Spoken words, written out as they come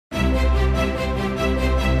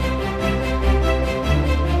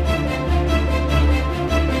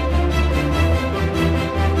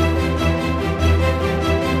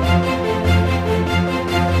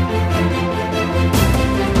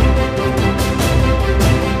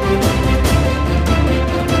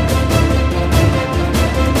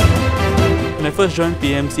first joined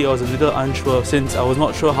PMC, I was a little unsure since I was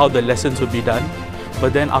not sure how the lessons would be done.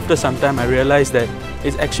 But then after some time, I realized that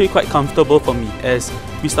it's actually quite comfortable for me, as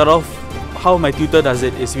we start off, how my tutor does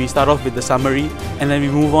it is we start off with the summary and then we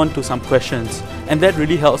move on to some questions. And that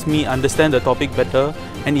really helps me understand the topic better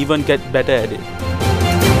and even get better at it.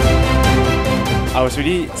 I was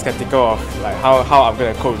really skeptical of like how I'm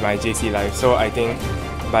going to cope with my JC life, so I think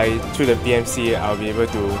through the PMC I'll be able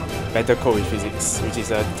to better cope with physics, which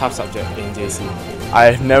is a tough subject in JC.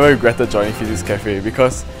 I've never regretted joining Physics Cafe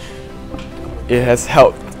because it has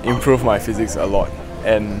helped improve my physics a lot,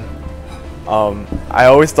 and I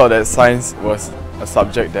always thought that science was a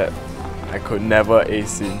subject that I could never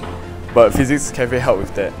ace in, but Physics Cafe helped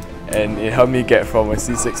with that, and it helped me get from a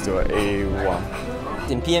C6 to an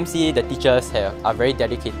A1. In PMC, the teachers are very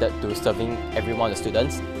dedicated to serving every one of the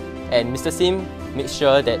students, and Mr. Sim makes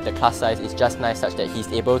sure that the class size is just nice such that he's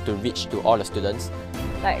able to reach to all the students.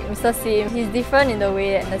 Like Mr. Sim, he's different in the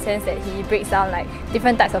way, in the sense that he breaks down like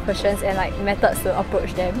different types of questions and like methods to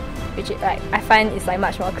approach them, which I find is like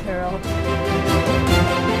much more clearer.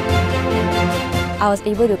 I was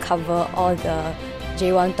able to cover all the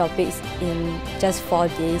J1 topics in just 4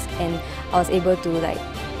 days, and I was able to like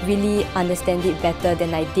really understand it better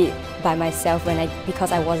than I did by myself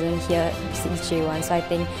because I wasn't here since J1. So I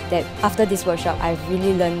think that after this workshop, I've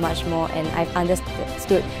really learned much more and I've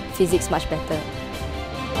understood physics much better.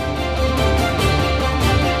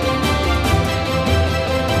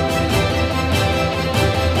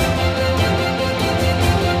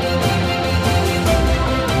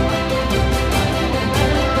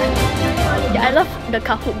 I love the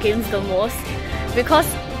Kahoot games the most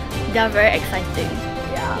because they are very exciting.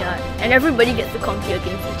 Yeah, and everybody gets to compete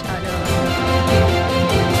against each other.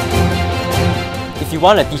 If you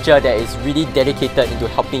want a teacher that is really dedicated into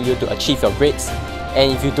helping you to achieve your grades,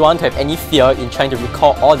 and if you don't want to have any fear in trying to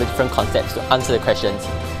recall all the different concepts to answer the questions,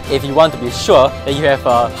 if you want to be sure that you have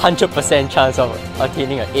a 100% chance of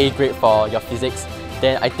attaining an A grade for your physics,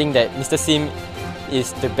 then I think that Mr. Sim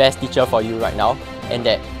is the best teacher for you right now, and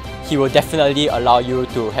that he will definitely allow you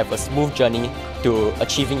to have a smooth journey to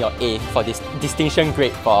achieving your A for this distinction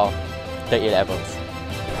grade for the A-levels.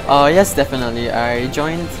 Yes, definitely. I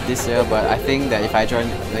joined this year, but I think that if I joined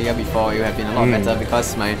the year before, it would have been a lot better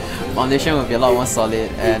because my foundation would be a lot more solid,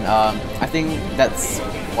 and I think that's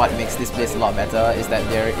what makes this place a lot better, is that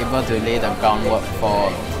they're able to lay the groundwork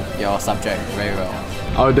for your subject very well.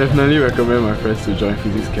 I would definitely recommend my friends to join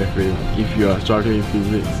Physics Cafe if you are struggling in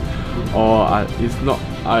physics, or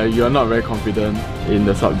you are not very confident in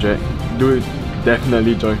the subject. Do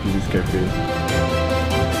definitely join Physics Cafe.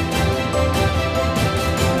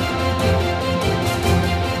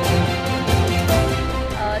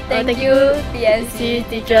 Thank you, PMC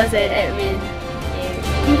teachers and admin.